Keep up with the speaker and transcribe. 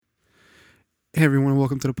Hey everyone,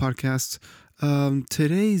 welcome to the podcast.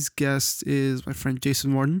 Today's guest is my friend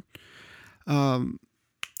Jason Martin. Um,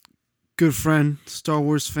 Good friend, Star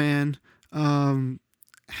Wars fan.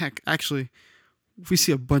 Heck, actually, we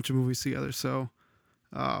see a bunch of movies together, so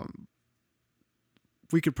um,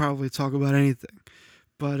 we could probably talk about anything.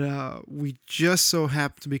 But we just so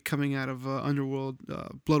happen to be coming out of Underworld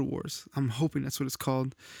Blood Wars. I'm hoping that's what it's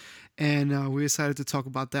called. And we decided to talk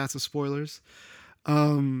about that, so spoilers.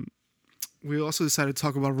 Um, we also decided to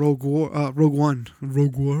talk about Rogue One,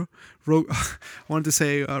 Rogue War, Rogue. I wanted to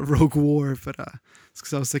say Rogue War, but it's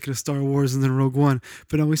because I was thinking of Star Wars and then Rogue One.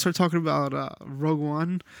 But we start talking about Rogue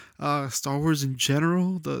One, Star Wars in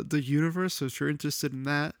general, the universe. So if you're interested in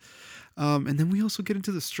that, and then we also get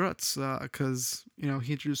into the Struts because he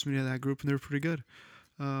introduced me to that group and they were pretty good.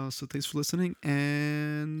 So thanks for listening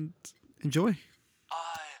and enjoy.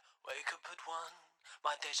 I wake up at 1,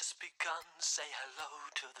 my day just begun, say hello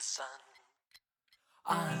to the sun.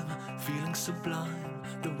 I'm feeling sublime,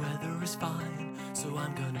 the weather is fine, so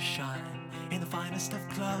I'm gonna shine in the finest of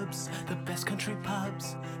clubs, the best country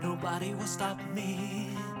pubs, nobody will stop me.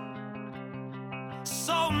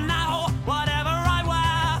 So now, whatever I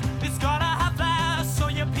wear, it's gotta have flair, so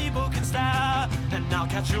your people can stare, and I'll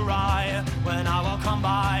catch your eye when I walk on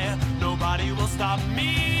by, nobody will stop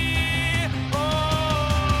me.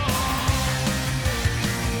 Oh,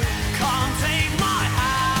 can't take my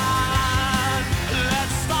hand,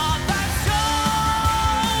 let's start that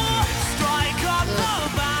show, strike up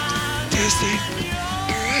the band. Testing.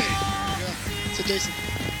 Alright. So Jason,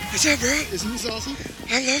 What's up, bro? isn't this awesome?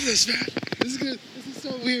 I love this, man. This is good. This is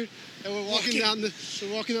so weird. And we're walking down the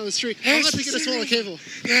street. Hey, I'm not thinking of swallow cable.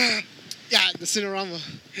 Yeah. Yeah, the Cinerama.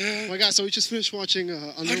 Yeah. Oh my god, so we just finished watching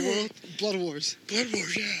Underworld, Blood Wars. Blood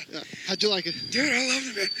Wars, yeah. Yeah. How'd you like it? Dude, I love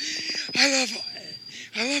it,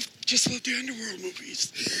 man. Just love the Underworld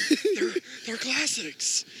movies. they're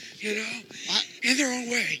classics, in their own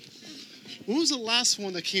way. When was the last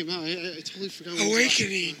one that came out? I totally forgot.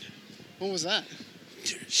 Awakening. When was that?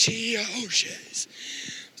 It's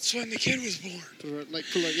when the kid was born. Yeah.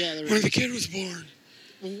 When the kid was born.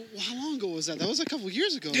 Well, how long ago was that? That was a couple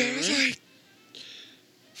years ago. Yeah, right? it was like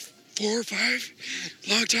 4 or 5.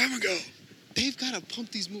 Long time ago. They've got to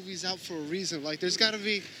pump these movies out for a reason. Like, there's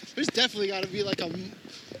definitely got to be like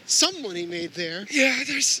some money made there. Yeah,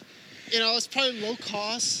 there's... It's probably low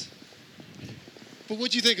cost. But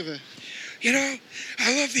what'd you think of it? I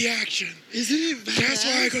love the action. Isn't it badass? That's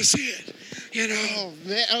why I go see it. Oh,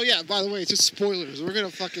 man. Oh, yeah. By the way, just spoilers. We're going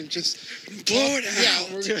to fucking just... Blow it out. Yeah,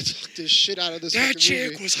 we're going to talk this shit out of this That fucking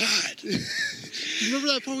chick movie. was hot. You remember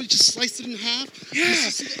that part where we just sliced it in half? Yeah.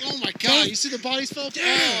 Oh, my God. You see the bodies fall?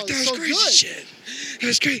 Yeah, Oh, that was so crazy good. shit. That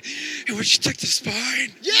was great. And when she took the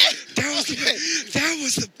spine, Yeah. that was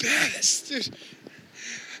the best. Dude,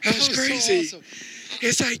 That was so crazy. awesome.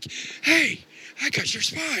 It's like, hey, I got your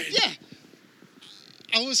spine. Yeah.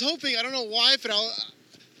 I was hoping, I don't know why, but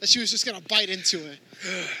that she was just going to bite into it.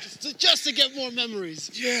 Just to get more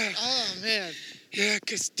memories. Yeah. Oh, man. Yeah,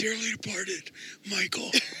 because dearly departed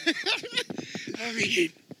Michael. I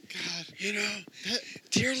mean, God.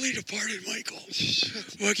 dearly departed Michael.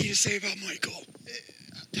 Shit. What can you say about Michael?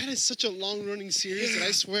 That is such a long-running series that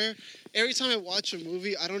I swear, every time I watch a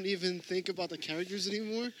movie, I don't even think about the characters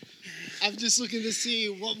anymore. I'm just looking to see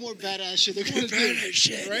what more badass shit they're going to do. Badass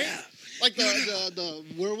shit, right? yeah. Like the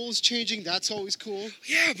werewolves changing, that's always cool.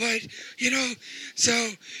 Yeah, but, so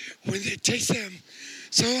when it takes them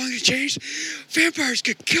so long to change, vampires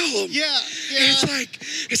could kill them. Yeah. And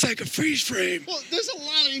it's like a freeze frame. Well, there's a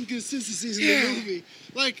lot of inconsistencies in Yeah. the movie.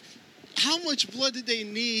 Like, how much blood did they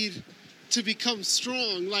need to become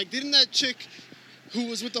strong? Like, didn't that chick who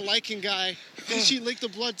was with the Lycan guy, didn't she lick the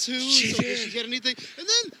blood too? She Did did. she get anything? And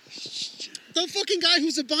then the fucking guy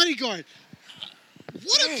who's a bodyguard.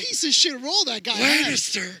 What a piece of shit role that guy had.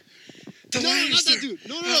 Lannister. The No, Lannister. not that dude.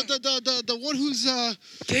 No. The one who's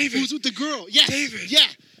David. who's with the girl. Yes. David. Yeah.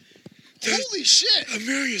 The- Holy shit,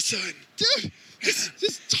 Amelia's son. dude.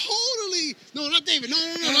 This totally. No, not David. No,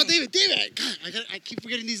 not David. David. God, I keep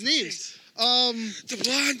forgetting these names. The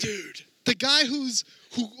blonde dude. The guy who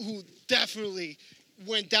definitely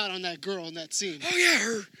went down on that girl in that scene. Oh, yeah,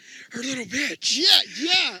 her little bitch.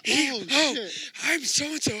 Yeah. Oh, shit. I'm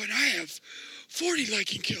so-and-so, and I have 40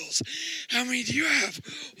 liking kills. How many do you have?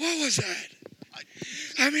 What was that?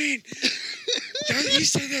 I mean, you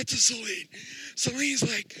said that to Celine. Celine's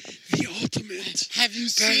like the ultimate. Have you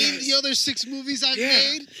seen badass. the other 6 movies I've Yeah.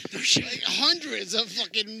 made? No shit. Like hundreds of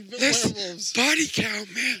fucking This werewolves. body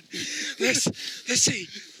count, man. Let's see.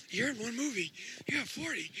 You're in one movie. You have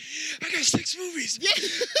 40. I got 6 movies.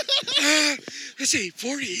 Yeah. Let's see,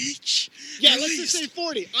 40 each. Yeah, At let's least. just say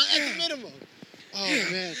 40 at Yeah. the minimum. Oh Yeah.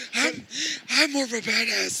 man. I'm more of a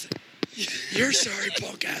badass. You're sorry,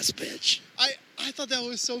 punk ass bitch. I thought that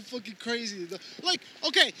was so fucking crazy.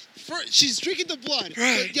 Okay, she's drinking the blood.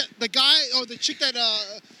 Right. The guy or the chick that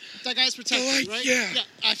guy's protecting, right? Yeah. Yeah.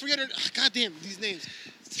 I forget her. God damn these names.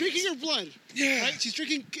 Drinking her blood. Yeah. Right. She's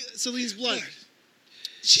drinking Celine's blood. Blood.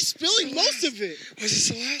 She's spilling most of it. Was it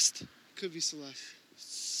Celeste? Could be Celeste.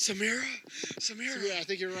 Samira? Yeah, I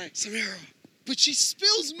think you're right. Samira. But she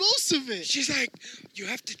spills most of it. She's like, you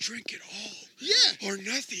have to drink it all. Yeah. Or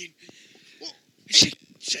nothing. Well,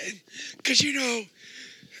 Because, you know,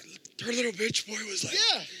 her little bitch boy was like,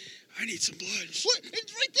 yeah. I need some blood. What?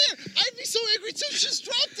 It's right there. I'd be so angry too. She just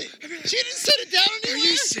dropped it. I mean, She didn't set it down Are anywhere.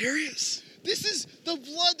 you serious? This is the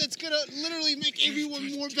blood that's gonna literally make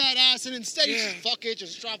everyone more badass, and instead you Yeah. just fuck it,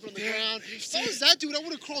 just drop it on the Yeah, ground. you If I was see. that dude, I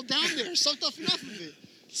would have crawled down there, sucked off enough of it.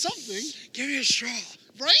 Something, Give me a straw.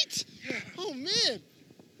 right? Yeah. Oh man.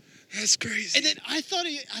 That's crazy. And then I thought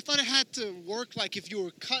it had to work like if you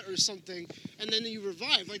were cut or something, and then you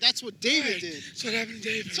revive. Like that's what David Right. did. That's what happened to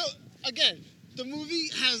David. So again, the movie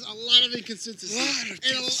has a lot of inconsistencies. Lot of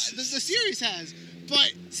and the series has,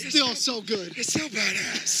 but still so good. It's so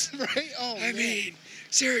badass. Right? Oh I man. mean,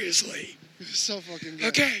 seriously. So fucking good.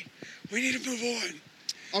 Okay, we need to move on.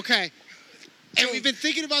 Okay. And So- we've been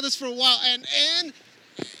thinking about this for a while. And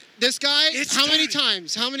this guy, It's how many time.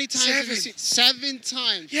 times? How many times have you 7. seen? 7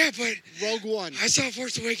 times. Yeah, but Rogue One. I saw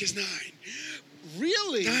Force Awakens 9.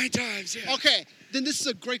 Really? 9 times, yeah. Okay. Then this is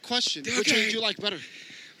a great question. Which one Okay. do you like better?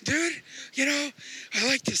 Dude, you know, I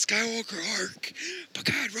like the Skywalker arc, but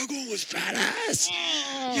God, Rogue One was badass.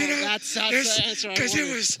 Oh, You know, that's the answer I because it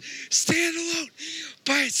wanted. was standalone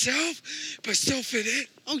by itself, but still fit in.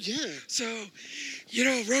 Oh, yeah. So, you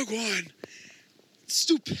know, Rogue One,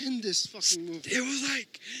 Stupendous fucking movie. it was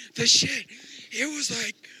like the shit. It was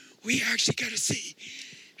like we actually got to see,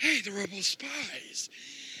 hey, the rebel spies,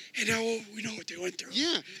 and now we know what they went through.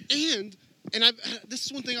 Yeah. And this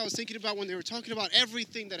is one thing I was thinking about when they were talking about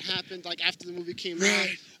everything that happened, like after the movie came out,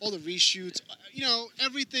 Right. all the reshoots, you know,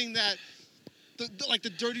 everything that, like the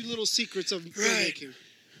dirty little secrets of Right. filmmaking.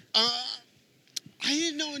 I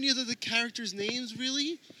didn't know any of the characters' names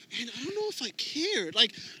really, and I don't know if I cared.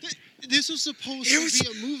 Like, this was supposed to be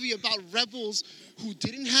a movie about rebels who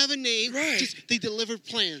didn't have a name. Right. Just they delivered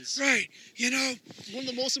plans. Right. You know, One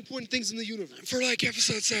of the most important things in the universe. for like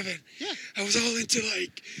episode 7, Yeah. I was all into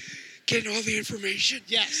like getting all the information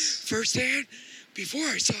Yes. firsthand before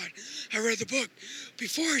I saw it. I read the book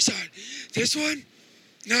before I saw it. This one,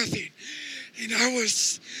 nothing. And I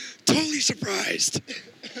was totally surprised.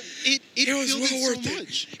 It was filled well in worth so it.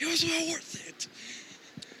 much. It was well worth it.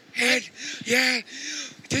 And yeah,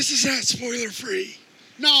 this is not spoiler free.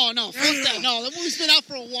 No, fuck No. that. No, that movie's been out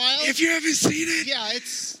for a while. If you haven't seen it, Yeah,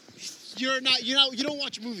 you don't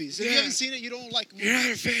watch movies. If you Yeah. haven't seen it, you don't like movies. you're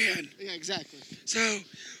not a fan. Yeah, exactly. So,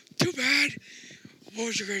 too bad. What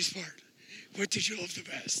was your greatest part? What did you love the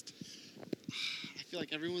best? I feel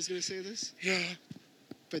like everyone's gonna say this, Yeah,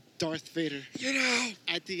 but Darth Vader you know,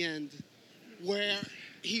 at the end, where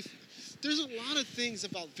there's a lot of things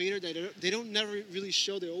about Vader that they don't never really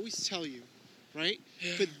show. They always tell you, right?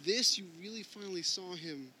 Yeah. But this, you really finally saw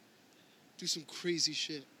him do some crazy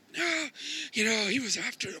shit. no, you know, he was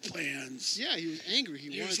after the plans. Yeah, he was angry.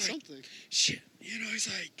 He He wanted was like- something. Shit, you know, he's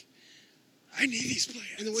like, I need these plans.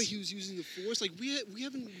 And the way he was using the Force, like we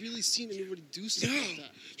haven't really seen anybody do stuff No, like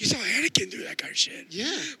that. you saw Anakin do that kind of shit.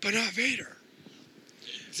 Yeah. But not Vader.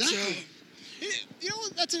 Exactly. So, You know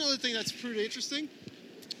what? That's another thing that's pretty interesting.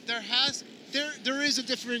 There is a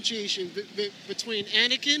differentiation between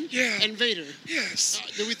Anakin Yeah. and Vader. yes.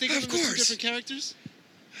 Do we think Of of them as two course. different characters?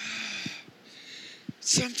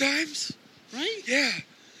 Sometimes, Right? yeah.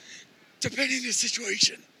 Depending on the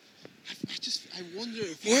situation. I wonder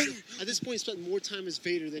if What? at this point he spent more time as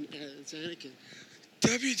Vader than as Anakin.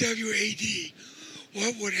 WWAD,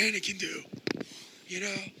 what would Anakin do? You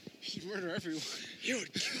know, He'd murder everyone. he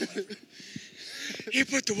would kill him. He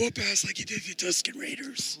put the whoop ass like he did the Tusken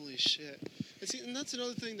Raiders. Holy shit! And that's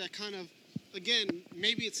another thing that kind of, again,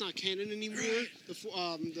 maybe it's not canon anymore. Right.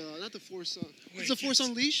 Not the Force. Wait, Is the Force yes.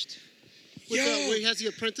 Unleashed? Yo. Where he has the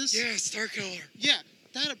apprentice. Yeah, Starkiller. Yeah,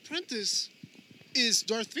 that apprentice is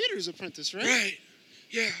Darth Vader's apprentice, right? Right.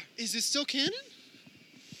 Yeah. Is it still canon?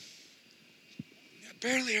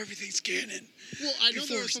 Apparently everything's canon. Well, I know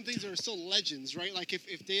there are Before- some things that are still legends, right? Like if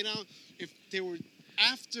they were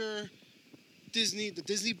after Disney, the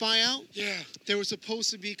Disney buyout, Yeah. they were supposed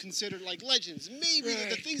to be considered like legends. Maybe the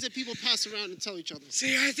Right. things that people pass around and tell each other.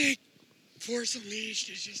 See, I think Force Unleashed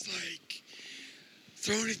is just like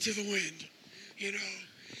thrown into the wind. You know,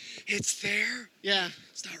 it's there. Yeah.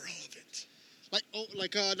 It's not relevant.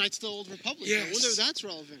 Like Knights of the Old Republic. Yes. I wonder if that's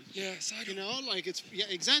relevant. Yes, I You don't. know, like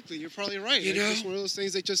exactly. You're probably right. You It's know? just one of those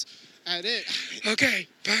things that just add it. Okay,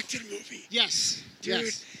 back to the movie. Yes. Dude,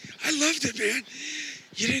 Yes. I loved it, man.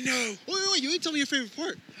 You didn't know. Wait. You didn't tell me your favorite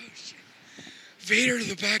part. Oh, shit. Vader to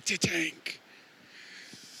the back to tank.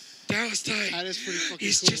 That was tight. That is pretty fucking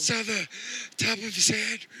He's cool. just saw the top of his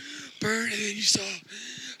head burn, and then you saw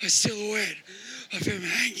a silhouette of him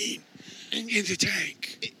hanging in the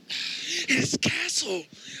tank. In his castle.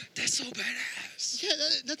 That's so badass. Yeah,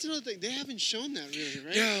 that's another thing. They haven't shown that really,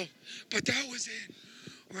 right? Yeah, but that was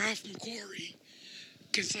in Ralph McQuarrie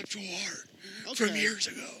conceptual art from Okay. years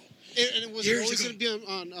ago. And it was Years always ago. going to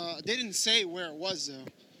be on they didn't say where it was, though.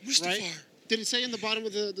 Mustafar. Right? Did it say in the bottom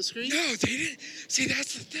of the screen? No, they didn't. See,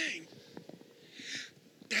 that's the thing.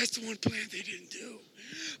 That's the one plan they didn't do.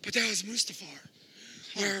 But that was Mustafar,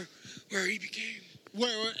 where he became.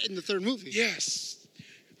 Where in the third movie? Yes,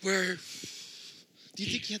 where. Do you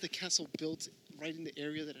think he had the castle built right in the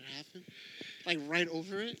area that it happened? Like right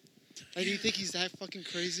over it? Like, do you think he's that fucking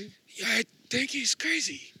crazy? I think he's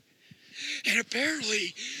crazy, and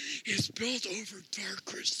apparently, it's built over dark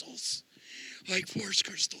crystals, like force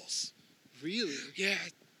crystals. Really? Yeah.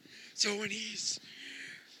 So when he's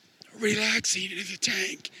relaxing in the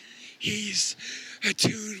tank, he's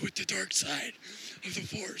attuned with the dark side of the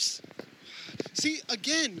force. See,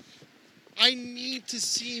 again, I need to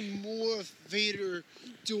see more of Vader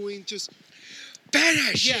doing just...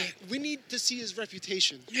 Badass Yeah, shit. we need to see his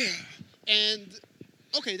reputation. Yeah. And,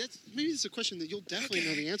 okay, maybe it's a question that you'll definitely Okay.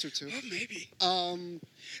 know the answer to. Oh, maybe.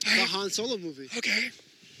 The Han Solo movie. Okay.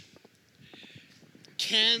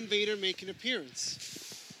 Can Vader make an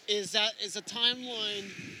appearance? Is a timeline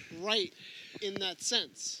right in that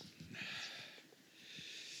sense?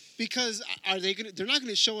 Because they're not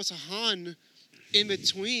gonna show us a Han in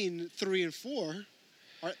between 3 and 4,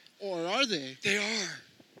 or are they? They are.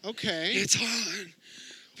 Okay. It's Han.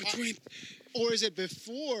 Between. Or is it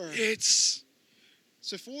before? It's.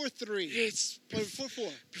 So 4 or 3. It's. Or before 4.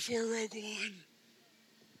 Before Rogue One,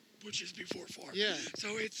 which is before 4. Yeah.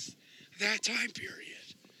 So it's that time period.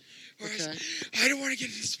 Whereas Okay. I don't want to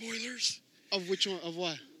get into spoilers. Of which one? Of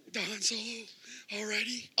what? The Han Solo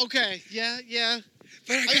already. Okay. Yeah.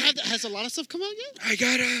 But Has a lot of stuff come out yet? I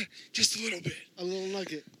got just a little bit. A little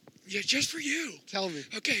nugget. Yeah, just for you. Tell me.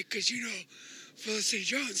 Okay, because you know, Felicity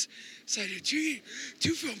Jones signed a two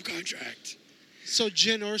film contract. So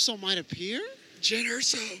Jyn Erso might appear? Jyn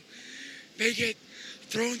Erso may get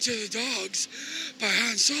thrown to the dogs by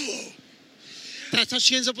Han Solo. That's how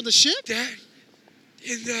she ends up on the ship? That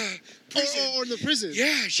in the prison. Or in the prison?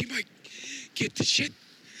 Yeah, she might get the shit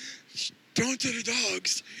thrown to the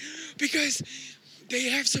dogs because they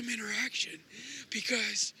have some interaction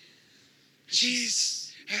because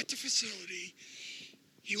she's at the facility.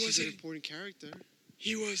 She's an important character.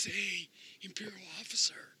 He was a Imperial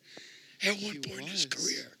officer at one point in his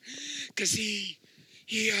career because he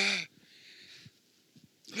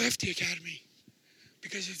left the academy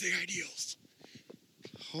because of the ideals.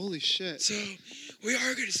 Holy shit. So we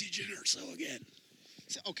are going to see Jyn Erso again.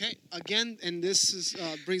 Okay, again, and this is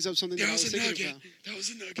brings up something that I was That was a thinking nugget. about. That was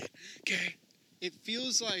a nugget. Okay. It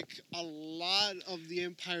feels like a lot of the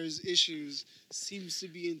Empire's issues seems to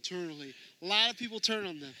be internally. A lot of people turn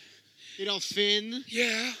on them. You know, Finn,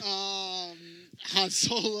 Yeah. Han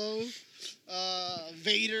Solo,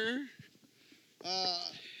 Vader,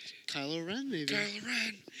 Kylo Ren, maybe. Kylo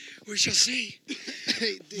Ren. We shall see.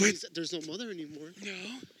 Hey, there's no mother anymore. No.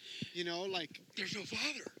 You know, like... There's no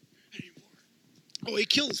father anymore. Oh, he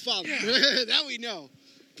killed his father. Yeah. That we know.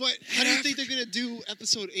 But how do you think they're going to do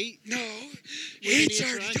Episode 8? No. any 8's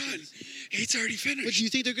already done. interactions? 8's already finished. But do you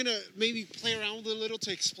think they're going to maybe play around with it a little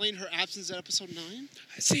to explain her absence at Episode 9?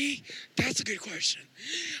 See, that's a good question.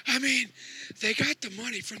 I mean, they got the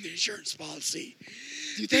money from the insurance policy.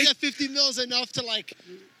 Do you think that 50 mil is enough to, like,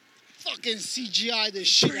 fucking CGI the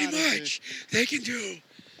shit Pretty out of it? much. They can do.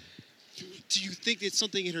 Do you think it's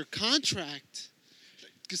something in her contract?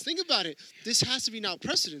 Because think about it. This has to be now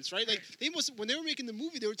precedence, right? Like, they must, when they were making the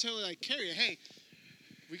movie, they were telling, like, Carrie, hey,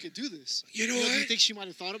 we could do this. You know Do you what? think she might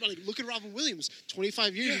have thought about it? Like, look at Robin Williams.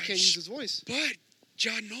 25 years, Yeah, he can't use his voice. But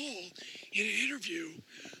John Knoll, in an interview,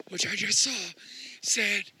 which I just saw,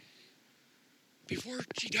 said before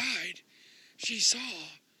she died, she saw.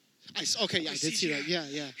 Okay, yeah, I did see that. CGI,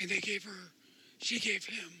 Yeah. And she gave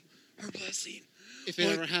him her blessing. If it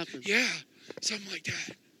ever happened. Yeah, something like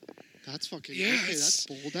that. That's fucking, Yeah, okay, that's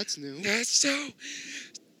bold. That's new. That's so.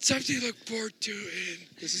 something to look forward to in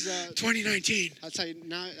This is 2019. That's how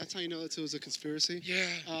you know it was a conspiracy.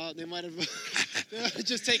 Yeah. They might have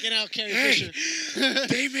just taken out Carrie Hey, Fisher.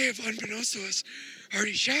 they may have, unbeknownst to us,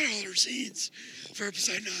 already shot all their scenes for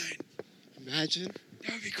episode 9. Imagine.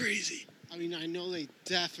 That would be crazy. I mean, I know they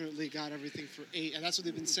definitely got everything for 8, and that's what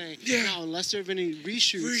they've been saying. Yeah. Now, unless there have been any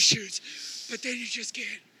reshoots. But then you just can't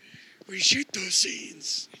reshoot those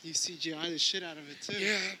scenes. You CGI the shit out of it too.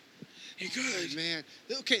 Yeah. You could. Oh, man.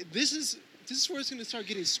 Okay, this is where it's gonna start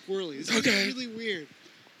getting squirrely. This Okay. is really weird.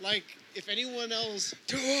 Like, if anyone else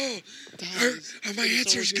Oh, dies, are my in the answers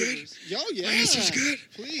Star Wars good? universe- Yo, yeah. My answer's good?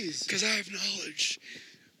 Please. Because I have knowledge.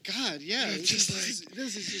 God, yeah. I'm This just is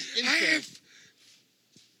just info. I have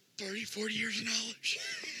 30, 40 years of knowledge.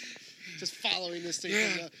 Just following this thing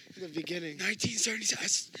Yeah. from the beginning.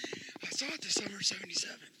 1977. I saw it this summer,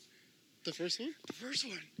 77. The first one? The first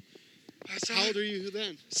one. I saw How it old are you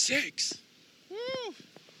then? 6. Woo!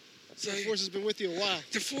 So The force has been with you a while.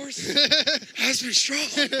 the force has been strong,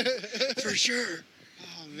 for sure.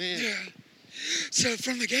 Oh, man. Yeah. So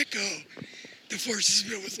from the get-go, the force has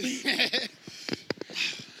been with me.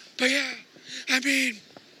 But yeah, I mean,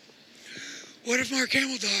 what if Mark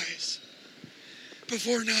Hamill dies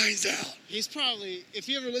before 9's out? He's probably, if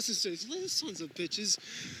he ever listens to this, these sons of bitches,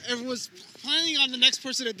 everyone's planning on the next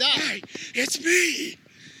person to die. Hey, it's me.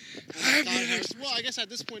 I'm the next Well, I guess at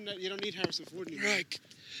this point, you don't need Harrison Ford anymore. Right.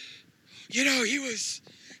 You know, he was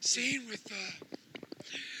seen with,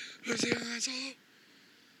 who's the other Han Solo?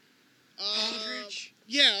 Aldrich.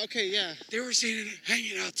 Yeah, okay, yeah. They were seen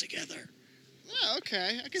hanging out together. Yeah,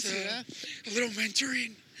 okay, I can So, see that. a little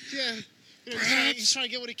mentoring. Yeah. You know, Perhaps. he's trying to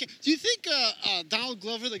get what he can. Do you think Donald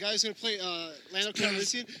Glover, the guy who's going to play Lando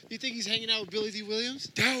Calrissian, do you think he's hanging out with Billy D. Williams?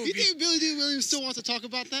 That Do would you be... think Billy D. Williams still wants to talk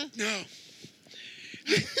about that? No.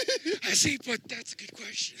 I see, but that's a good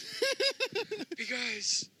question.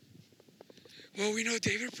 Because, well, we know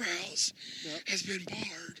David Prowse Yep. has been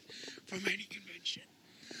barred from any convention.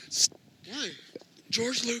 Why?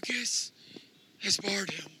 George Lucas has barred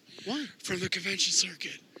him Why? from the convention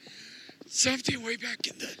circuit. Something way back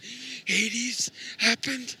in the 80s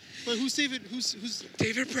happened. But who's David? Who's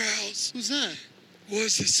David Prowse who's that?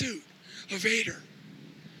 was the suit of Vader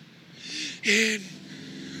in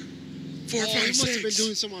 4, Oh, 5, he must 6. have been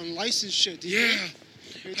doing some unlicensed shit. Do you Yeah,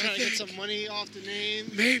 think? Maybe trying to get some money off the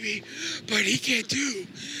name. maybe, but he can't do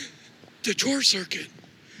the tour circuit.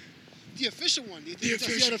 The official one. Do you The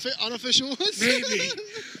think he does the unofficial ones? Maybe.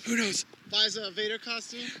 Who knows? Buys a Vader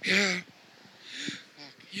costume. Yeah.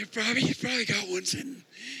 He's probably got one in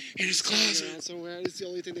his Lying closet. around somewhere. It's the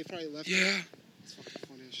only thing they probably left. Yeah, It's fucking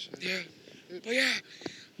funny as shit. yeah. But yeah,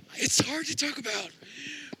 it's hard to talk about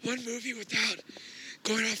one movie without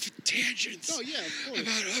going off tangents Oh yeah, of course.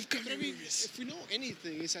 about upcoming But I mean, movies. if we know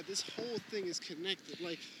anything, it's that this whole thing is connected.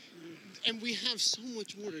 Like, and we have so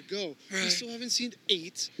much more to go. We Right. still haven't seen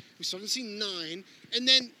 8. We still haven't seen 9. And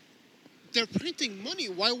then they're printing money.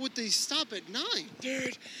 Why would they stop at 9?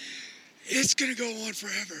 Dude, it's going to go on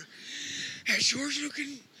forever. As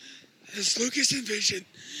Lucas envisioned,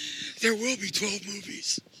 there will be 12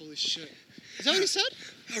 movies. Holy shit. Is that what he said?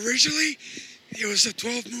 Originally, it was a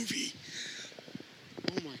 12 movie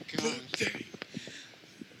Oh my god. book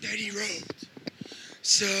that he wrote.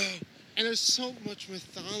 So, And there's so much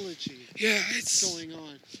mythology yeah, it's going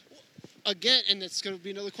on. Again, and that's going to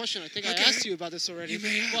be another question. I think I Okay. asked you about this already. You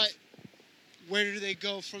may have. But where do they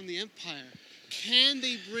go from the Empire? Can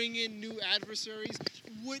they bring in new adversaries?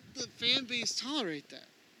 Would the fan base tolerate that?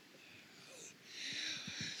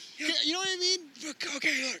 Yeah. You know what I mean? Look,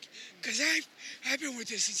 okay, look, because I've been with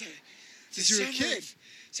this since Since you were a summer kid. of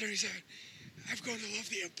 77. I've grown to love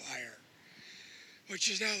the Empire, which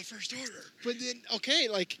is now the First Order. But then, okay,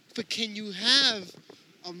 but can you have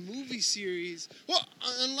a movie series? Well,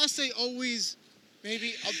 unless they always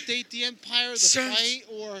maybe update the Empire, the fight,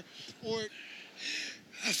 or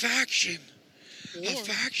A faction. A or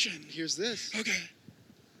faction. here's this. Okay.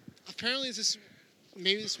 Apparently,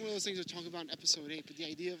 maybe this is one of those things we're talking about in episode 8. But the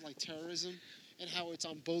idea of like terrorism and how it's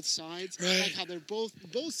on both sides, Right. like how they're both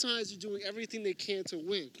sides are doing everything they can to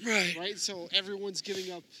win. Right. Right. So everyone's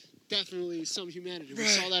giving up definitely some humanity. We Right.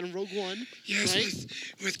 saw that in Rogue One. Yes, right?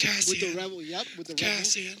 with Cassian. With the rebel, with the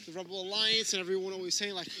Cassian. rebel, the Rebel Alliance, and everyone always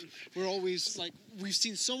saying like, we're always like, we've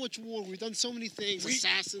seen so much war, we've done so many things,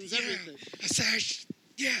 assassins, everything.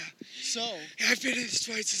 Yeah. So I've been in this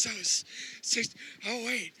fight since I was 6. Oh,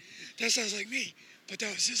 wait. That sounds like me. But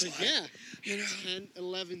that was his life. yeah, You know? 10,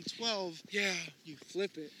 11, 12, Yeah. you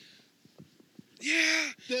flip it.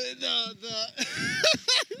 Yeah, The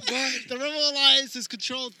but the Rebel Alliance has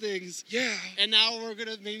controlled things, yeah. and now we're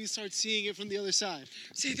gonna maybe start seeing it from the other side,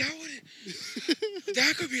 See,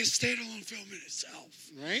 that could be a standalone film in itself.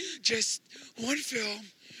 right? Just one film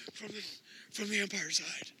from the Empire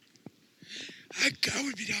side. I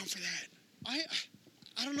would be down for that.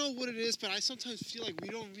 I don't know what it is, but I sometimes feel like we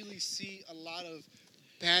don't really see a lot of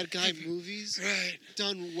bad guy movies Right.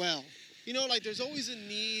 done well. You know, like there's always a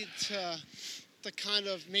need to kind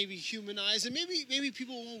of maybe humanize, and maybe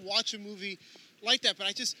people won't watch a movie like that. But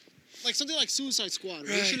I just like something like Suicide Squad.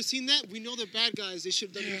 We Right. should have seen that. We know they're bad guys. They should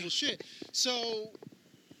have done Yeah. evil shit. So,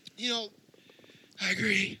 you know, I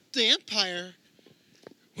agree. the Empire.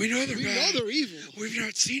 We know they're We know bad. they're evil. We've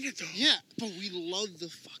not seen it though. Yeah, but we love the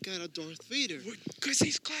fuck out of Darth Vader. Because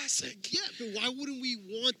he's classic. Yeah, but why wouldn't we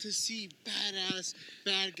want to see badass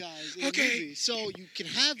bad guys in Okay. a movie? So you can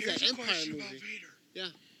have Here's that a Empire question movie. about Vader. Yeah.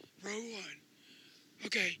 Row 1.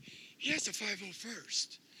 Okay, he has the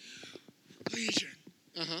 501st Legion,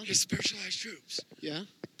 Uh-huh. his specialized troops. Yeah.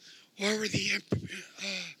 Why were the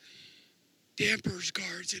Emperor's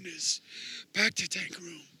guards in his back-to-tank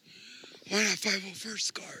room? Why not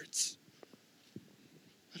 501st guards?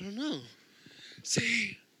 I don't know.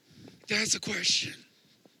 See, that's a question.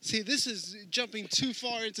 See, this is jumping too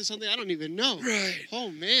far into something I don't even know. Right. Oh,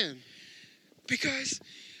 man. Because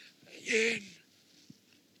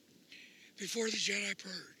before the Jedi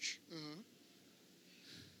Purge, Uh-huh.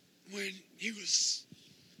 when he was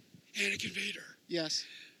Anakin Vader, Yes.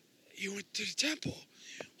 he went to the temple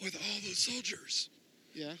with all those soldiers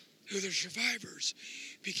Yeah. who the survivors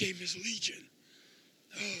became his legion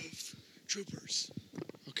of troopers.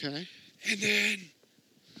 Okay. And then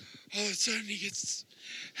all of a sudden he gets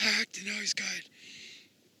hacked and now he's got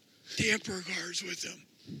the Emperor guards with him.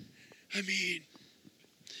 I mean,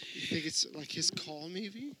 You think it's like his call,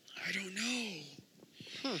 maybe? I don't know.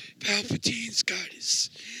 Huh. Palpatine's got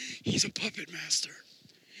he's a puppet master.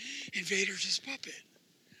 And Vader's his puppet.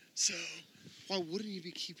 So, Why wouldn't he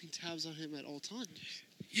be keeping tabs on him at all times?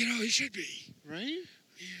 you know, he should be. Right?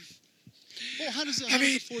 If- Well, how does the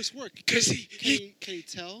mean, Force work? 'cause Can he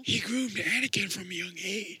tell? He groomed Anakin from a young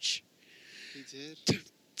age. He did.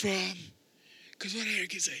 Because what did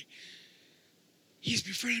Anakin say? He's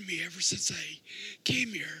befriended me ever since I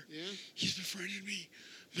came here. Yeah. He's befriended me,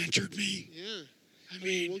 mentored me. Yeah. I I mean,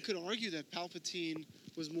 mean, one could argue that Palpatine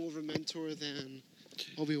was more of a mentor than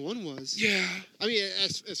Obi-Wan was. yeah, I mean,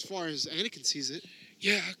 as far as Anakin sees it.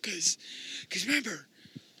 yeah, because remember,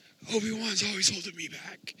 Obi-Wan's always holding me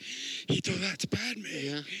back. He told that to Padme.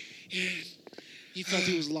 Yeah. And, He felt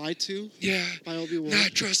he was lied to yeah, by Obi-Wan.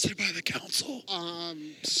 not trusted by the council.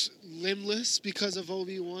 Limbless because of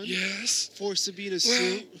Obi-Wan. Yes. Forced to be in a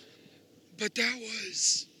Well, suit. but that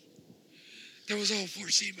was all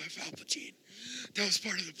foreseen by Palpatine. That was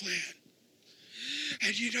part of the plan.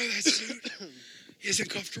 And you know that suit isn't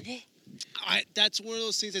comfortable? That's one of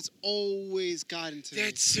those things that's always gotten to me.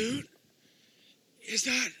 That suit is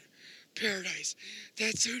not paradise.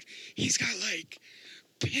 That suit, he's got like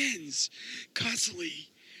pins constantly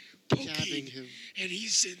poking Jabbing him. and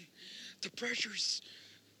the pressure's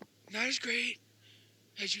not as great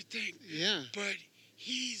as you think, Yeah. but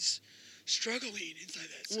he's struggling inside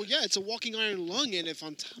that suit. Well, yeah, it's a walking iron lung, and if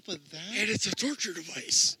on top of that... And it's a torture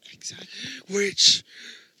device, Exactly. which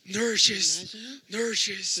nourishes Imagine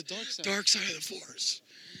the The dark side. dark side of the Force.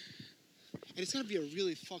 And it's got to be a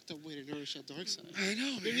really fucked up way to nourish that dark side. I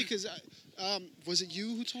know, man. Maybe because, was it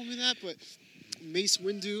you who told me that? But Mace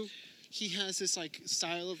Windu, he has this like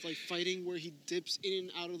style of like fighting where he dips in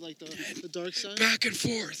and out of like the dark side. Back and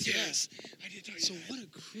forth, Yeah. yes. I did tell you So that. what a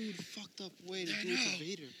crude, fucked up way to I do it know. to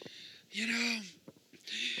Vader. You know,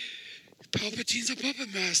 Palpatine's a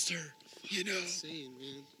puppet master, you know. Insane,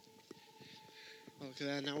 man.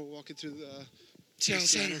 Okay, now we're walking through the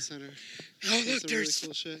Seattle Center. Oh, That's look, some there's... really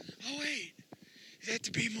cool shit. Oh, wait. Is that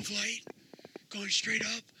the beam of light? Going straight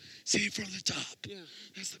up? See it from the top. Yeah,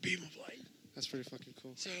 That's the beam of light. that's pretty fucking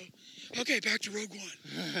cool. So, okay, back to Rogue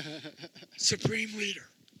One. Supreme Leader.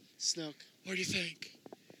 Snoke. What do you think?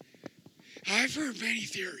 I've heard many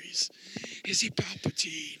theories. Is he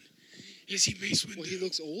Palpatine? Is he Mace Windu? Well, he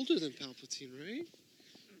looks older than Palpatine, right?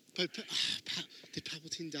 But did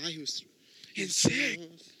Palpatine die? He was In thrown 6.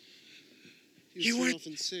 off. He He was thrown went- off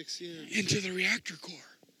in 6, yeah. Into the reactor core.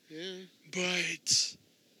 Yeah. But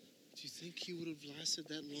Do you think he would have lasted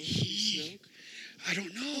that long He- from Snoke? I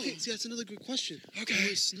don't know. Okay, see, that's another good question. Okay. Who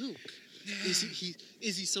is Snoke? Yeah.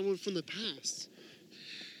 Is he someone from the past?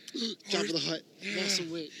 Jabba the Hutt. Yeah. Lost some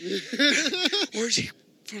weight. Or is he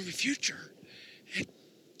from the future? And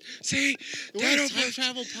See, Wait, that is time almost,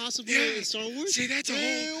 travel possible yeah. in Star Wars? See, that's a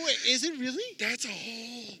whole. Wait, is it really? That's a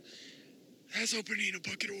whole. That's opening a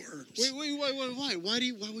bucket of worms. Wait, why?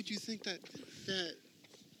 Why would you think that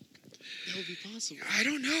would be possible? I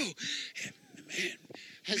don't know, man.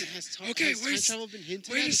 Has time travel been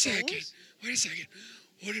hinted Wait at a in Star second. Wars? Wait a second.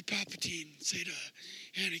 What did Palpatine say to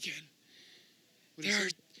Anakin? What did he say?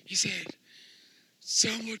 He said,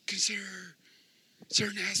 some would consider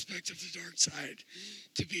certain aspects of the dark side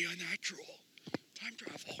to be unnatural. Time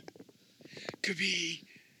travel could be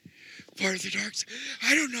part of the dark side.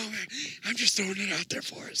 I don't know, man. I'm just throwing it out there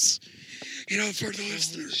for us. You know, for the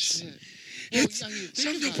listeners. Shit. It's Well, I mean, think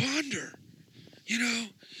something to about it. ponder. You know,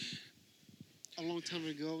 A long time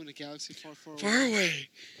ago in a galaxy far, far away, far away.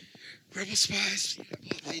 Rebel spies. Blah,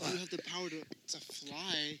 blah, they blah. do have the power to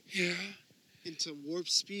fly Yeah. into warp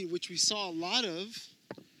speed, which we saw a lot of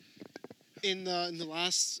in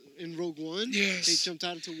Rogue One. Yes. They jumped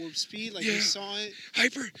out into warp speed, like Yeah. we saw it.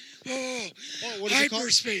 What is it called?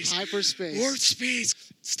 Hyperspace. Hyperspace. Warp speed.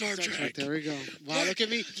 Star Trek. There we go. Wow, What? look at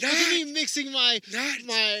me. Not- Look at me mixing my Not-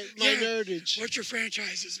 my yeah. nerdage. What's your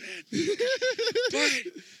franchises, man?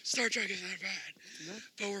 But Star Trek is not bad. No.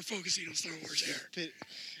 But we're focusing on Star Wars here. But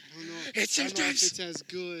I don't know. It's I don't know if sometimes it's as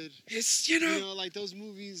good. it's You know, like those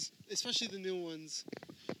movies, especially the new ones.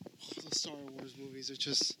 Oh, those Star Wars movies are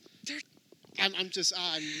just. They're- I'm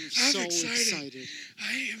so excited.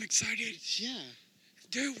 I am excited, Yeah.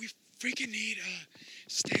 dude. We freaking need a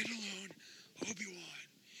standalone Obi-Wan.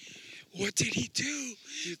 What did he do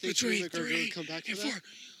Do you think between Ewan McGregor 3 would come back for and that? 4?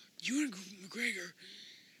 Ewan McGregor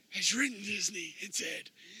has written Disney and said,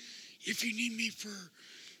 if you need me for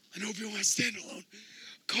an Obi-Wan standalone,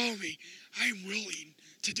 call me. I am willing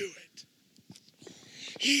to do it.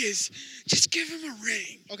 He is. Just give him a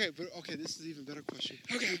ring. Okay, this is an even better question.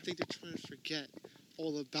 Okay. Do you think they're trying to forget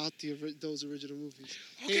all about those original movies?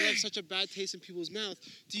 They Okay. have such a bad taste in people's mouth.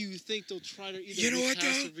 Do you think they'll try to either You know what,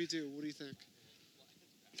 recast though? or redo? What do you think?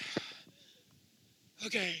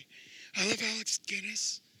 Okay. I love Alex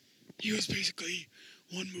Guinness. He was basically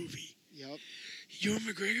one movie. Yep. Ewan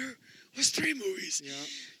McGregor was 3 movies. Yep.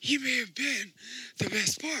 He may have been the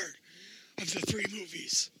best part of the 3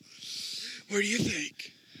 movies. What do you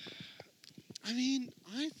think? I mean,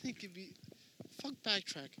 I think it'd be fuck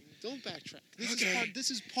backtracking. Don't backtrack. Okay.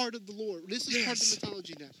 This is part of the lore. This is part of Yes. the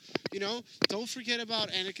mythology now. You know, don't forget about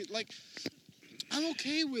Anakin. Like, I'm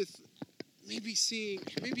okay with maybe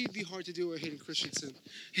it'd be hard to do a Hayden Christensen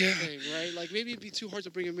Yeah. thing, right? Like maybe it'd be too hard to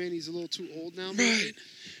bring him in. He's a little too old now. Right.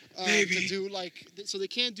 Maybe. To do so they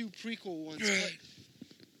can't do prequel ones. Right.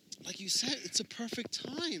 But like you said, it's a perfect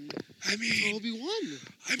time I for mean, Obi-Wan.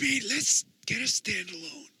 let's get a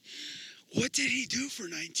standalone. What did he do for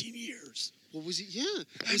 19 years? What was he? Yeah,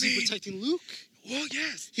 I was mean- he protecting Luke? Well,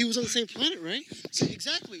 yes. He was on the same planet, right? So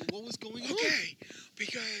exactly, what was going on? Okay.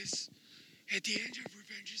 Because at the end of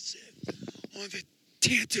Revenge of the Sith, on the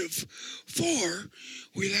 10th of 4,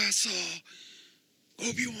 we last saw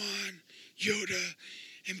Obi-Wan, Yoda,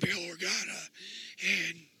 and Bail Organa.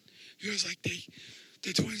 And he was like,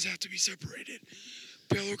 the twins have to be separated.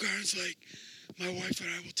 Bail Organa's like, my wife and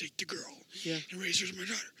I will take the girl Yeah. and raise her as my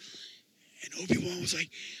daughter. And Obi-Wan was like,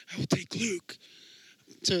 I will take Luke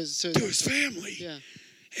To to his family yeah.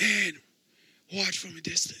 and watch from a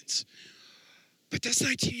distance. But that's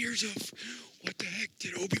 19 years of what the heck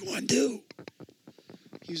did Obi-Wan do?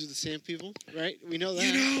 He was with the Sand People, right? We know that.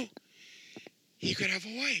 You know, he could have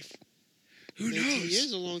a wife. Who 19 knows? years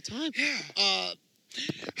is a long time. Yeah.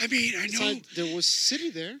 I mean, I know. Besides, there was City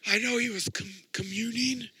there. I know he was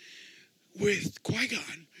communing with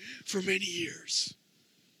Qui-Gon for many years.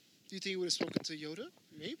 Do you think he would have spoken to Yoda?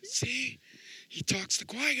 Maybe. See, he talks to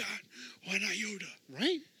Qui-Gon. Why not Yoda?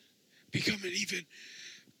 Right. Becoming even,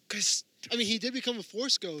 because I mean, he did become a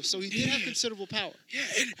Force ghost, so he did have Yeah. considerable power. yeah,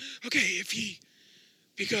 and okay,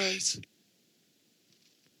 because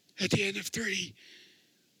at the end of 3,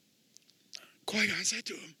 Qui-Gon said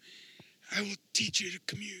to him, I will teach you to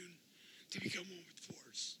commune, to become one with the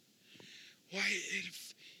Force. Why,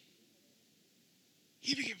 if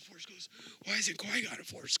he became a Force ghost, why isn't Qui-Gon a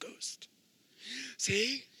Force ghost?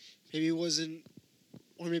 See? Maybe it wasn't,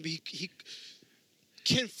 or maybe he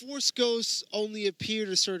can Force ghosts only appear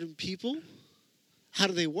to certain people? How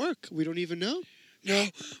do they work? We don't even know. No,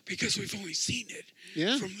 because we've only seen it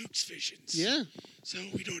Yeah. from Luke's visions. Yeah. So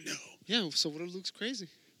we don't know. Yeah. So what if Luke's crazy?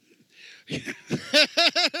 Yeah.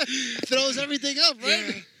 Throws everything up,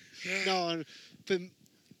 right? Yeah. No, but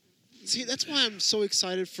see, that's why I'm so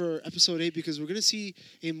excited for Episode 8, because we're gonna see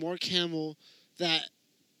a Mark Hamill that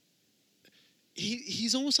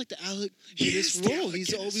he's almost like the Alec He Guinness is the role. Alec He's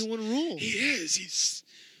the Guinness. Obi-Wan role. He is.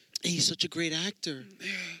 He's such a great actor. Yeah.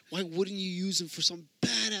 Why wouldn't you use him for some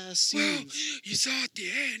badass Well, scenes? you saw at the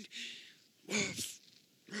end of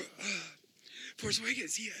Force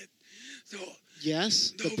Awakens, he had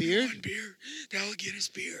Yes, the the beard, Obi-Wan beard, the alligator's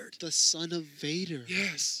beard. the son of Vader.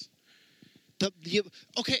 Yes.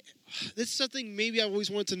 Okay, this is something maybe I always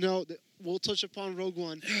wanted to know. That we'll touch upon Rogue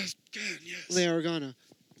One. Yes, good, yes. Leia Organa,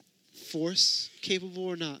 Force capable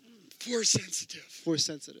or not? Force sensitive. Force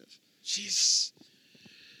sensitive.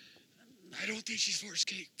 I don't think she's Force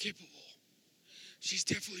capable. She's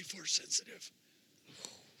definitely Force sensitive.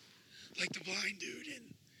 Like the blind dude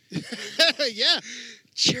in Yeah.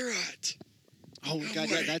 Chirrut. Oh my No God,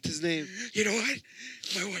 way. yeah, that's his name. You know what?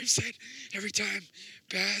 My wife said every time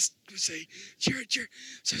Bass would say, cheer.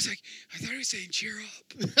 So I was like, I thought he was saying cheer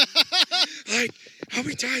up. Like, how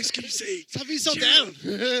many times can you say, Stop being so cheer down. up?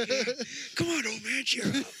 Yeah. Come on, old man, cheer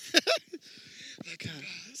up. Let them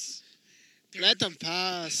pass. Let them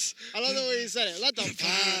pass. I love the way you said it. Let them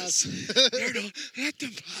pass. No, let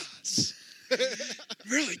them pass.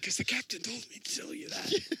 Really, because the captain told me to tell you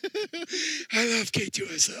that. I love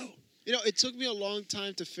K2SO. You know, it took me a long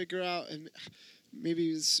time to figure out, and maybe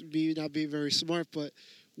it's me not being very smart, but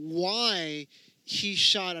why he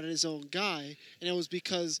shot at his own guy. And it was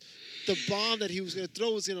because the bomb that he was going to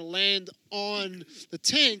throw was going to land on the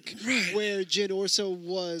tank Right. where Jyn Orso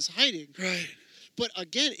was hiding. Right. But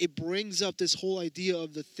again, it brings up this whole idea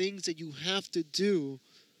of the things that you have to do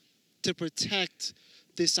to protect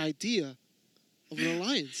this idea of an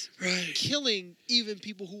alliance. Right. Killing even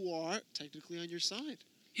people who are technically on your side.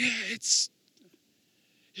 Yeah, it's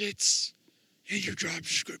in your job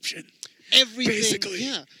description. Everything, Basically,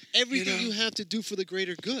 yeah. Everything you know. you have to do for the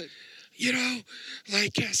greater good. You know,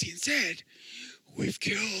 like Cassian said, we've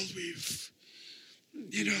killed, we've,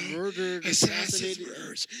 Murdered, assassinated, assassinated,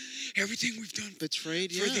 murders, everything we've done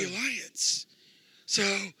betrayed, for yeah. the Alliance. So,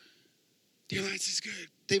 the Alliance is good.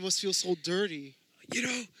 They must feel so dirty. You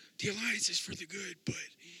know, the Alliance is for the good, but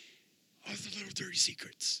all the little dirty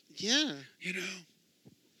secrets, Yeah. you know?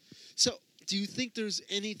 So, do you think there's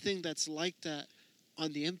anything that's like that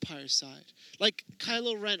on the Empire side? Like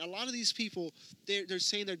Kylo Ren, a lot of these people, they're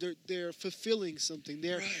saying that they're fulfilling something.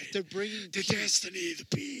 They're bringing The peace. destiny, the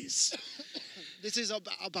peace. This is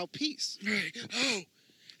about peace Right. Oh,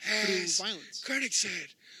 through as violence. Krennic said,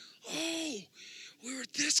 we were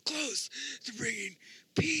this close to bringing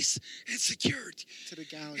peace and security. To the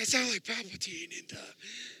galaxy. It sounded like Palpatine in the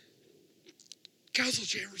council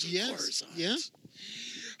chambers of Yes. Coruscant. Yeah.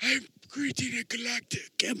 I'm creating a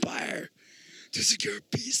galactic empire to secure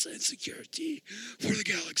peace and security for the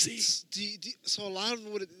galaxy. So a lot of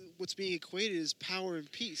what's being equated is power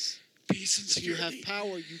and peace. Peace and If you security. have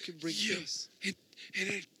power, you can bring peace. And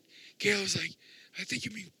then Gail was like, I think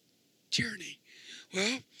you mean tyranny.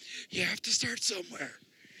 Well, you have to start somewhere.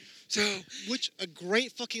 So, Which, a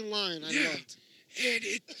great fucking line I yeah. loved. And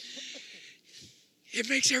it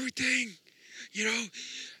makes everything,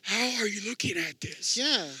 how are you looking at this?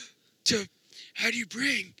 Yeah. How do you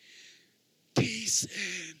bring peace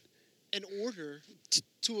and An order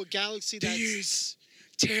to a galaxy do that's... you use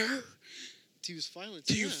terror? To use violence,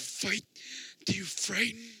 Do you yeah. fight? Do you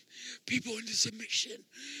frighten people into submission?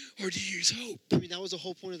 Or do you use hope? I mean, that was the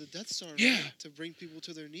whole point of the Death Star, right? Yeah. To bring people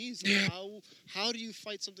to their knees. Yeah. How do you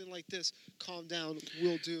fight something like this? Calm down.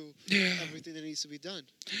 We'll do Yeah. everything that needs to be done.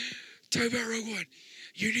 Talk about Rogue One.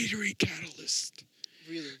 You need to read Catalyst,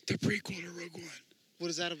 Really. the prequel to Rogue One. What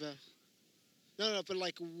is that about? No, but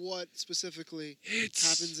like what specifically It's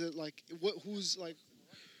happens at who's like...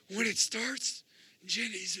 when it starts,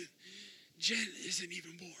 Jen isn't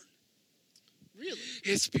even born. Really?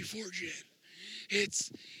 It's before Jen.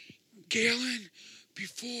 It's Galen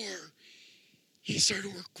before he started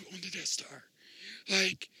work on the Death Star.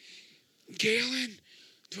 Like, Galen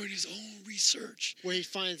doing his own research. Where he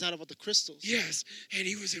finds out about the crystals. Yes, and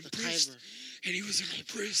he was The imprisoned. Kyber. And he was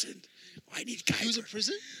imprisoned. I need Kyber. He was in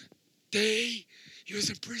prison? He was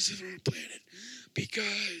in prison on a planet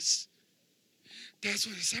because that's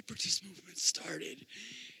when the separatist movement started.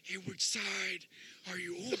 And which side are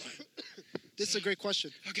you on? This is a great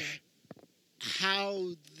question. Okay. How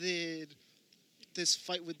did this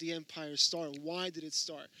fight with the Empire start? Why did it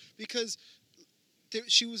start? Because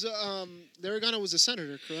she was Larigana was a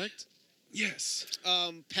senator, correct? Yes.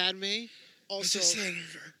 Padme also As a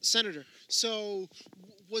senator. senator. So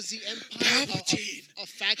was the Empire Palpatine. a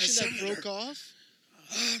faction that senator. broke off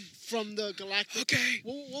from the Galactic? Okay.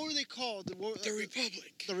 What were they called? The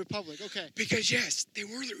Republic. The Republic. Okay. Because, yes, they were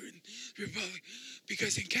the Republic.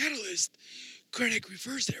 Because in Catalyst, Krennic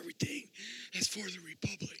refers to everything as for the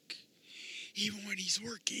Republic. Even when he's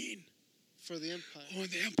working For the Empire. On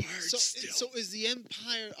the Empire still. So is the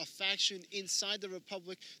Empire a faction inside the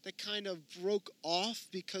Republic that kind of broke off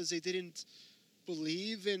because they didn't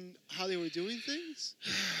believe in how they were doing things?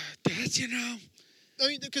 That's, you know... I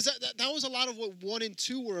mean, because that was a lot of what 1 and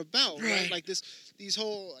 2 were about, right? Like these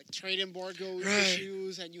whole like trade embargo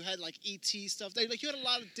issues, and you had like ET stuff. You had a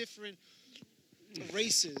lot of different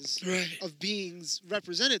races of beings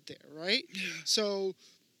represented there, right? Yeah. So,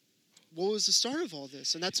 what was the start of all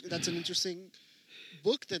this? And that's an interesting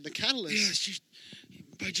book, then, The Catalyst. Yes,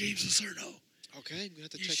 by James Lacerno. Okay, I'm gonna have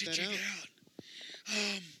to You check should that check out.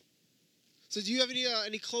 it out. So, do you have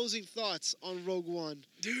any closing thoughts on Rogue One,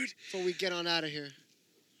 Dude? before we get on out of here?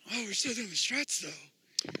 Oh, we're still doing the struts,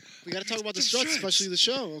 though. We got to talk about the struts, especially the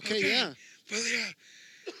show. Okay, yeah. Well, yeah.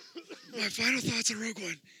 My final thoughts on Rogue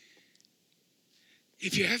One.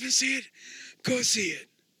 If you haven't seen it, go see it.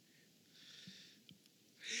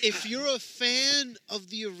 If you're a fan of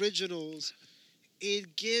the originals,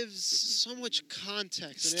 it gives so much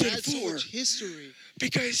context and it adds so much history.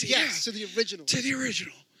 Because, to the original. To the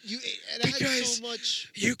original. It adds so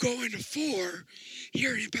much. You go into 4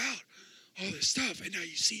 hearing about all this stuff, and now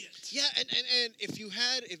you see it. Yeah, and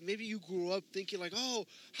if maybe you grew up thinking like, oh,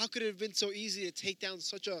 how could it have been so easy to take down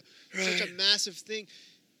such a massive thing?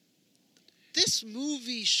 This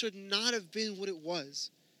movie should not have been what it was.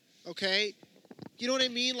 Okay? You know what I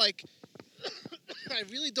mean? Like, I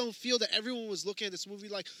really don't feel that everyone was looking at this movie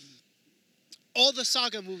like all the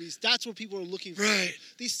saga movies. That's what people are looking for. Right.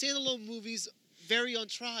 These standalone movies, very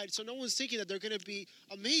untried, so no one's thinking that they're going to be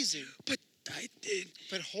amazing. But I did.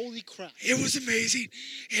 But holy crap. It was amazing.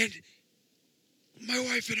 And my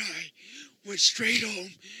wife and I went straight home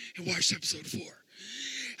and watched episode 4.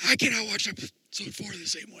 I cannot watch episode 4 the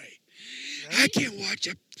same way. Right? I can't watch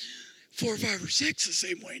 4, 5, or 6 the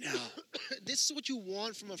same way now. This is what you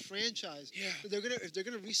want from a franchise. Yeah. If they're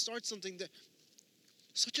gonna restart something that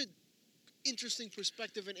such an interesting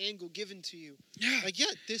perspective and angle given to you. Yeah. Like,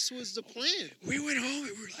 this was the plan. We went home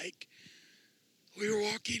and we were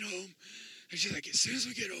walking home, and she's like, as soon as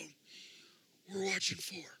we get home, we're watching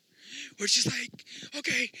 4. Which is like,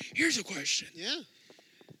 okay, here's a question. Yeah.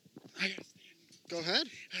 I gotta stand. Go ahead.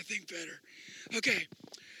 I think better. Okay,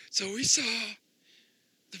 so we saw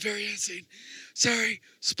the very end scene. Sorry,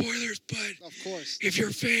 spoilers, but of course, if you're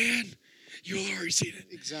a fan, you'll already seen it.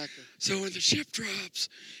 Exactly. So when the ship drops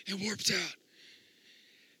and warps out,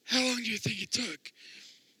 how long do you think it took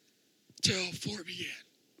till 4 began?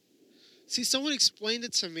 See, someone explained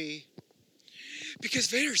it to me. Because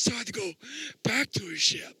Vader still had to go back to his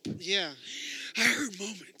ship. Yeah. I heard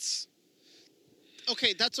moments.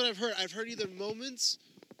 Okay, that's what I've heard. I've heard either moments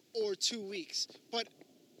or 2 weeks. But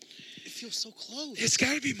it feels so close. It's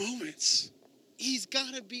got to be moments. He's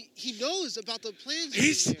got to be... He knows about the plans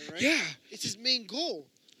there, right? Yeah. It's his main goal.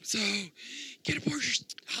 So, get aboard your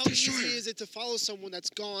How destroyer. easy is it to follow someone that's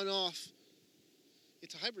gone off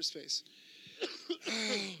into hyperspace?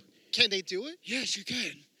 Oh. Can they do it? Yes, you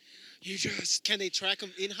can. You just... Can they track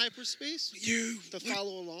them in hyperspace? To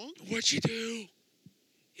follow along? What you do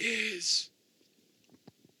is,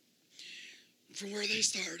 from where they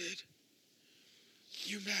started,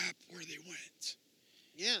 you map where they went.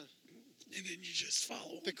 Yeah. And then you just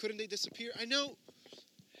follow them. But couldn't they disappear? I know.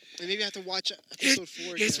 And maybe I have to watch episode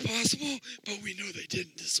 4 again. It's possible, but we know they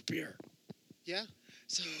didn't disappear. Yeah.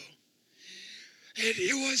 So...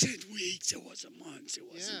 It wasn't weeks, it wasn't months, it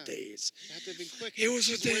wasn't days. It had to have been quick. It was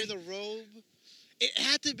within... wearing the robe. It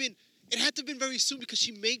had to have been very soon because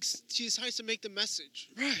she decides to make the message.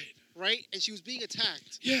 Right. Right? And she was being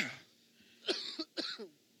attacked. Yeah.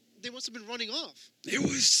 They must have been running off. It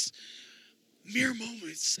was mere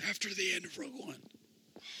moments after the end of Rogue One.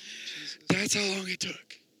 Jesus. That's how long it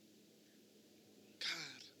took.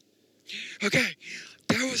 God. Okay,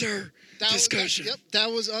 that was our discussion.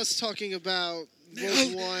 That was us talking about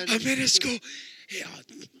Rogue One. A minuscule,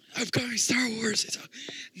 upcoming Star Wars.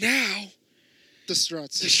 Now, the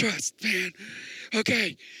Struts. The Struts, man.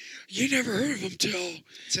 Okay, you never heard of them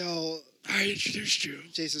till I introduced you.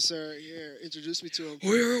 Jason, sir, here, introduce me to him.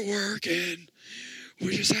 We were at work and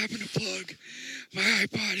we just happened to plug my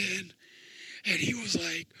iPod in, and he was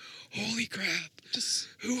like, "Holy crap!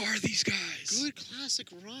 Who are these guys?" Good classic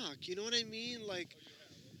rock. You know what I mean? Like,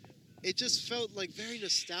 it just felt like very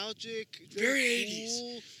nostalgic, very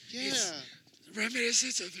cool. 80s. Yeah. It's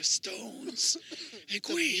reminiscence of the Stones and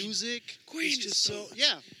Queen. The music. Queen is just so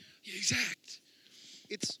exact.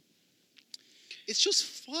 It's just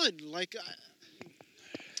fun. Like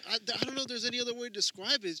I don't know if there's any other way to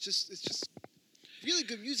describe it. It's just really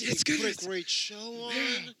good music. It's good. Put a great show on.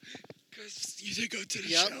 Yeah. Because you did go to the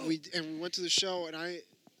show. We went to the show, and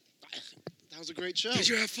That was a great show. Did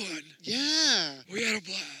you have fun? Yeah. We had a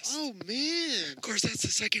blast. Oh, man. Of course, that's the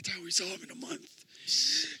second time we saw him in a month.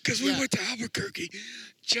 Because we went to Albuquerque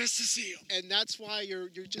just to see him. And that's why you're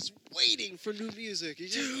just waiting for new music.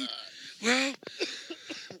 Dude, well,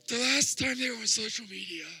 the last time they were on social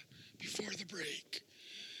media, before the break,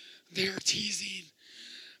 they are teasing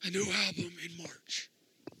a new album in March.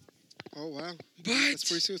 Oh, wow. But That's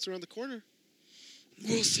pretty soon. It's around the corner.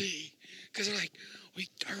 we'll see. Because they're like,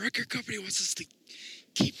 our record company wants us to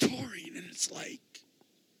keep touring. And it's like,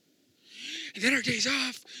 and then our days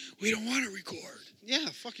off, we don't want to record. Yeah,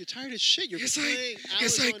 fuck, you're tired as shit. You're It's playing like,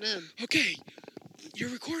 hours on end. okay, your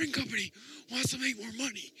recording company wants to make more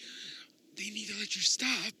money. They need to let you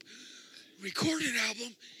stop, record an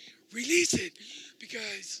album, release it,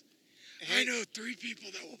 because I know 3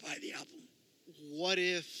 people that will buy the album. What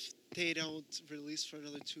if they don't release for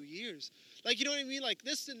another 2 years? Like, you know what I mean? Like,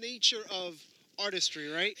 this is the nature of artistry,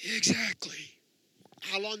 right? Exactly.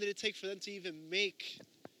 How long did it take for them to even make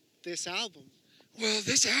this album? Well,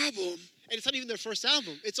 this album, And it's not even their first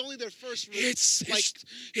album. It's only their first it's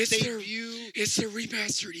debut. it's their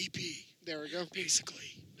remastered EP, There we go.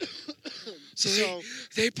 basically. So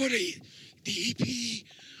they put the EP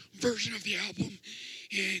version of the album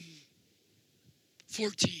in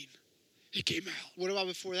 14. It came out. What about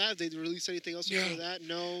before that? Did they release anything else before that?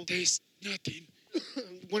 No. Nothing.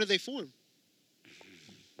 When did they form?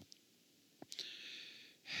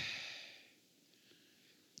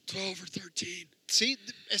 12 or 13. See,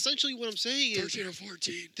 essentially what I'm saying is 13 or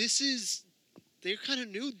 14. they're kind of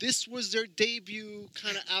new. This was their debut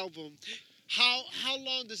kind of album. How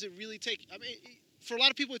long does it really take? I mean, for a lot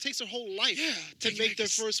of people, it takes their whole life to make their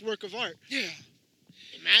first work of art. Yeah.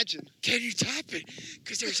 Imagine. Can you top it?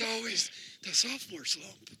 Because there's always the sophomore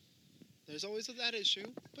slump. There's always that issue.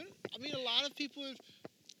 But, I mean, a lot of people have...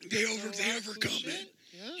 They overcome it.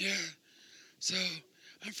 Yeah. So,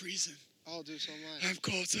 I'm freezing. Oh, dude, so am I. I'm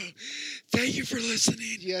cold. So, thank you for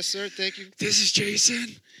listening. Yes, sir. Thank you. This is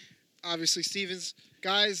Jason. Obviously, Stevens.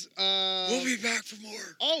 Guys, we'll be back for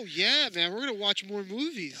more. Oh, yeah, man. We're going to watch more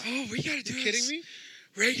movies. Oh, we got to do You this kidding me?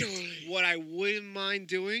 regularly. What I wouldn't mind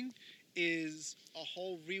doing is a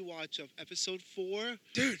whole rewatch of episode 4.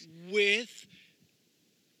 Dude. With,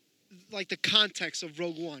 like, the context of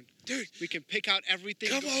Rogue One. Dude. We can pick out everything.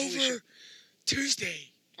 Come over Tuesday.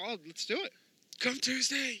 Oh, let's do it. Come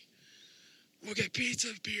Tuesday. We'll get pizza,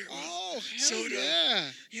 beer, Oh, hell soda. yeah.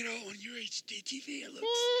 You know, on UHD TV, it looks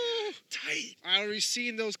Woo. tight. I already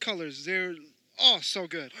seen those colors. They're, so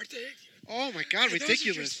good. Aren't they? Oh, my God, And ridiculous.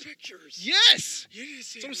 Those are just pictures. Yes. You need to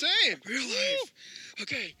see That's what I'm saying. real life.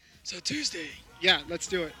 Okay, so Tuesday. Yeah, let's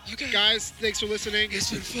do it. Okay. Guys, thanks for listening.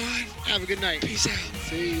 It's been fun. Have a good night. Peace out.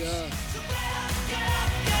 See ya.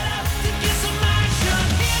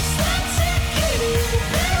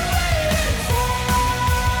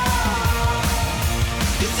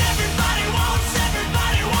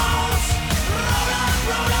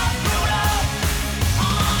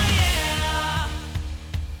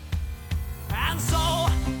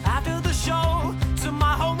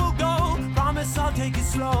 Take it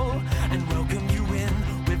slow and welcome you in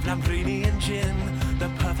with Lamborghini and gin, the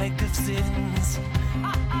perfect of sins.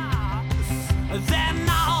 Then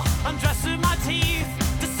I'll undress with my teeth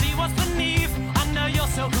to see what's beneath under your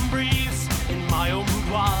silken briefs. In my own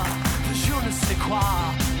boudoir, je ne sais quoi,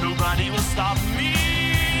 nobody will stop me.